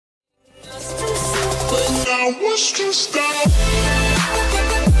I was just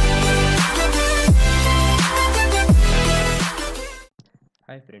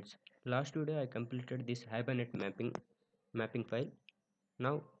Hi friends, last video I completed this hibernate mapping file.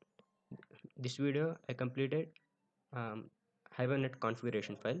 Now this video I completed hibernate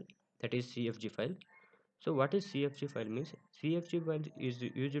configuration file, that is CFG file. So what is CFG file means? CFG file is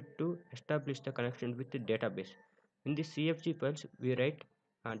used to establish the connection with the database. In the CFG files we write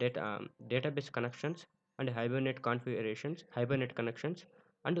database connections and hibernate configurations, hibernate connections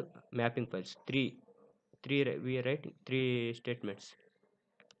and mapping files. We write three statements.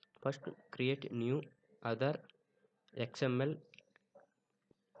 First, create new other XML,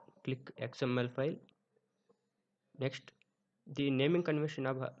 click XML file. Next, the naming convention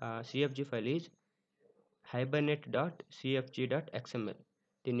of CFG file is hibernate.cfg.xml,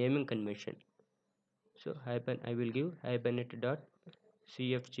 the naming convention. So I will give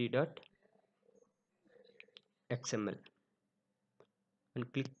hibernate.cfg.xml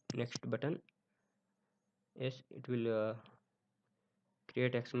and click next button. Yes, it will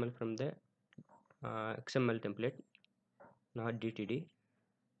create XML from the XML template, not DTD.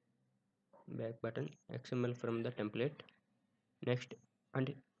 Back button, XML from the template. Next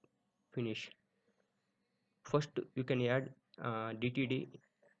and finish. First you can add DTD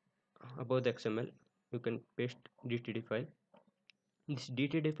above the XML. You can paste DTD file. This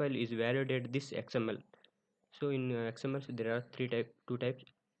DTD file is validated this XML. So in XML there are two types,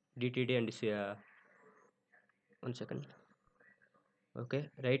 DTD and one second. Okay,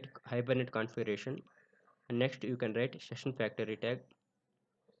 write hibernate configuration, and next you can write session factory tag.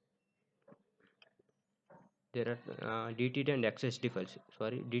 There are DTD and XSD files.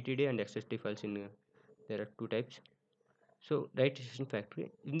 Sorry, DTD and XSD files in there are two types. So write session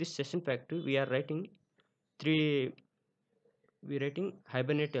factory. In this session factory we are writing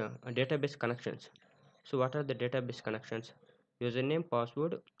hibernate database connections. So what are the database connections? Username,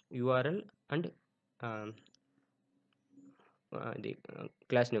 password, URL and um, the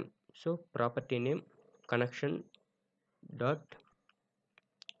class name. So property name connection dot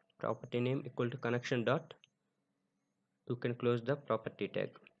property name equal to connection dot, you can close the property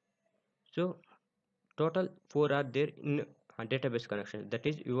tag. So total 4 are there in database connection, that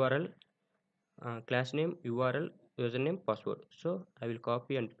is URL, class name, URL, username, password. So I will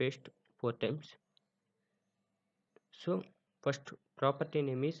copy and paste 4 times. So first property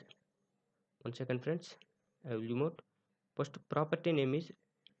name is, one second friends, I will remote. First property name is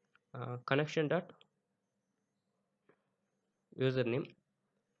connection dot username.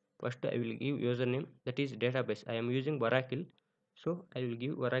 First I will give username, that is database. I am using Oracle, so I will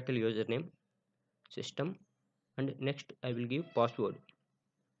give Oracle username system, and next I will give password,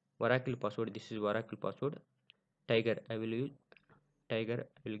 Oracle password. This is Oracle password. Tiger, I will use Tiger.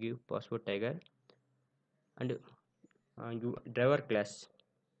 I will give password Tiger, and driver class.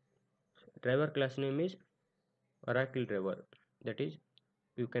 Driver class name is Oracle driver. That is,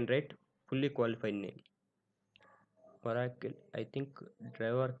 you can write fully qualified name. Oracle, I think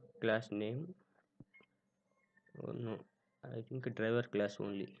driver class name. Oh no, I think driver class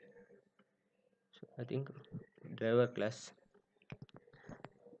only. So I think driver class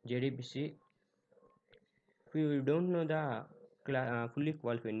JDBC. If you don't know the fully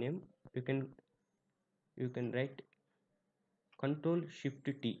qualified name, you can write Control Shift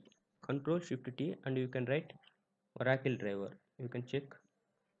T, and you can write Oracle driver. You can check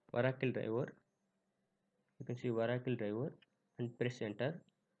Oracle driver. You can see Oracle driver and press enter.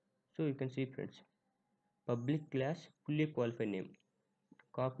 So you can see friends, public class fully qualified name.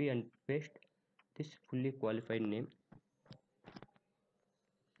 Copy and paste this fully qualified name.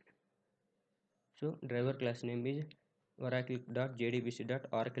 So driver class name is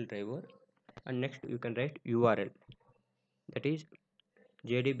oracle.jdbc.oracle driver, and next you can write URL, that is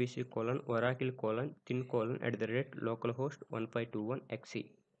jdbc oracle @localhost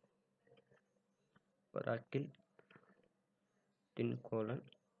 1521xc. Oracle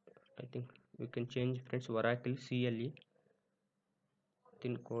I think you can change friends, Oracle CLE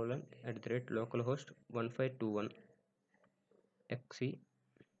 @localhost 1521xc.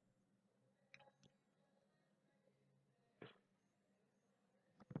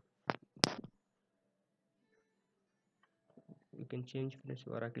 You can change friends,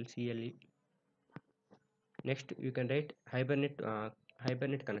 Oracle CLE. Next you can write hibernate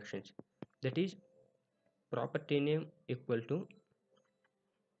connections, that is property name equal to.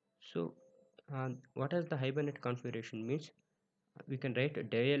 So what is the hibernate configuration means? We can write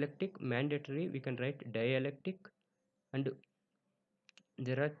dialectic mandatory, we can write dialectic, and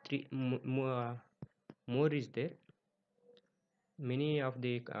there are more is there, many of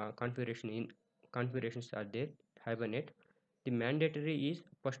the configuration in configurations are there. Hibernate, the mandatory is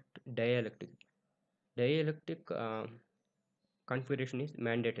first dielectric. Dielectric configuration is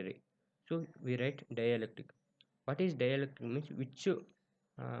mandatory, so we write dielectric. What is dielectric means which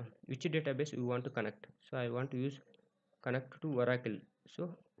database we want to connect. So I want to use connect to Oracle,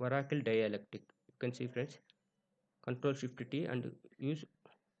 so Oracle dielectric. You can see friends, control shift T and use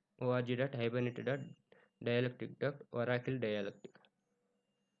org.hibernate.dialectic.oracle dielectric.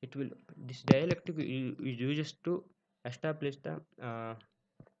 It will, this dielectric is used to establish the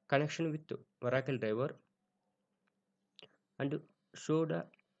connection with Oracle driver and show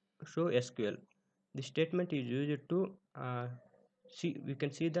SQL. The statement is used to see, we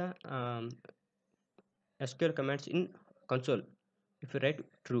can see the SQL commands in console. If you write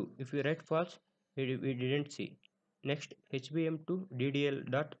true, if you write false, we didn't see. Next, hbm to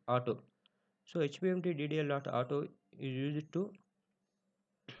ddl.auto. So hbm to ddl.auto is used to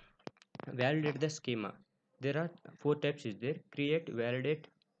validate the schema. There are four types is there: create, validate,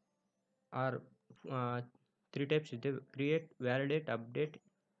 or three types is there: create, validate, update,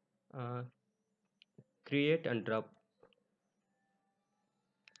 uh, create and drop.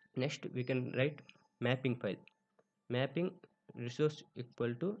 Next, we can write mapping file. Mapping resource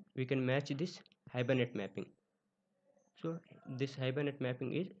equal to, we can match this Hibernate mapping. So this Hibernate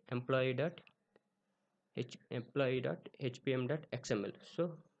mapping is employee.hpm.xml.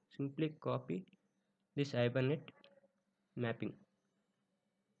 So simply copy this Hibernate mapping.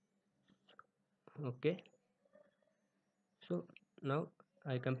 Okay, so now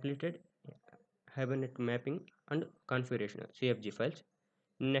I completed Hibernate mapping and configuration of CFG files.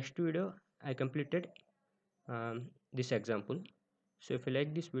 In next video I completed this example. So if you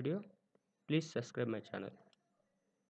like this video, please subscribe my channel.